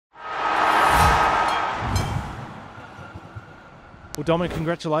Well, Dominic,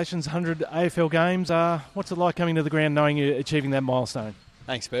 congratulations, 100 AFL games. What's it like coming to the ground knowing you're achieving that milestone?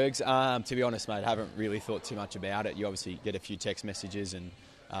 Thanks, Bergs. To be honest, mate, I haven't really thought too much about it. You obviously get a few text messages and,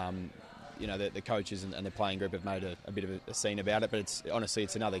 the coaches and the playing group have made a bit of a scene about it. But honestly,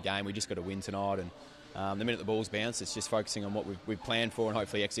 it's another game. We just got to win tonight. And the minute the ball's bounced, it's just focusing on what we've planned for and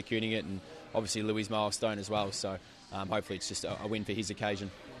hopefully executing it. And obviously Louis' milestone as well. So hopefully it's just a win for his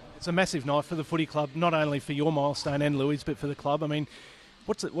occasion. It's a massive night for the footy club, not only for your milestone and Louis, but for the club. I mean,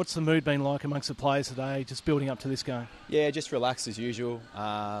 what's the mood been like amongst the players today, just building up to this game? Yeah, just relaxed as usual.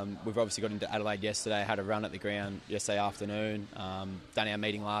 We've obviously got into Adelaide yesterday, had a run at the ground yesterday afternoon, done our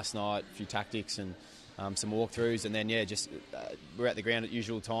meeting last night, a few tactics and some walkthroughs, and then, we're at the ground at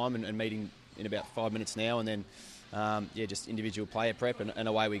usual time and meeting in about 5 minutes now, and then, just individual player prep and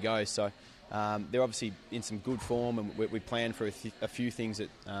away we go. So they're obviously in some good form, and we planned for a few things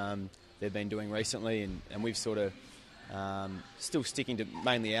that they've been doing recently, and we've sort of still sticking to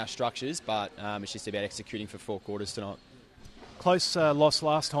mainly our structures, but it's just about executing for 4 quarters tonight. Close loss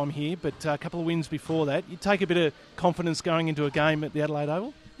last time here, but a couple of wins before that. You take a bit of confidence going into a game at the Adelaide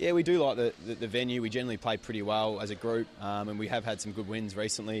Oval? Yeah, we do like the venue. We generally play pretty well as a group, and we have had some good wins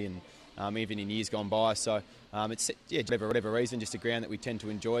recently, and even in years gone by. So it's whatever reason, just a ground that we tend to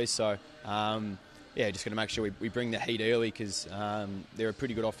enjoy. So just got to make sure we bring the heat early because they're a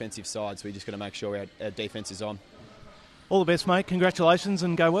pretty good offensive side. So we just got to make sure our defence is on. All the best, mate. Congratulations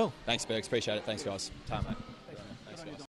and go well. Thanks, Bergs. Appreciate it. Thanks, guys. Ta, mate.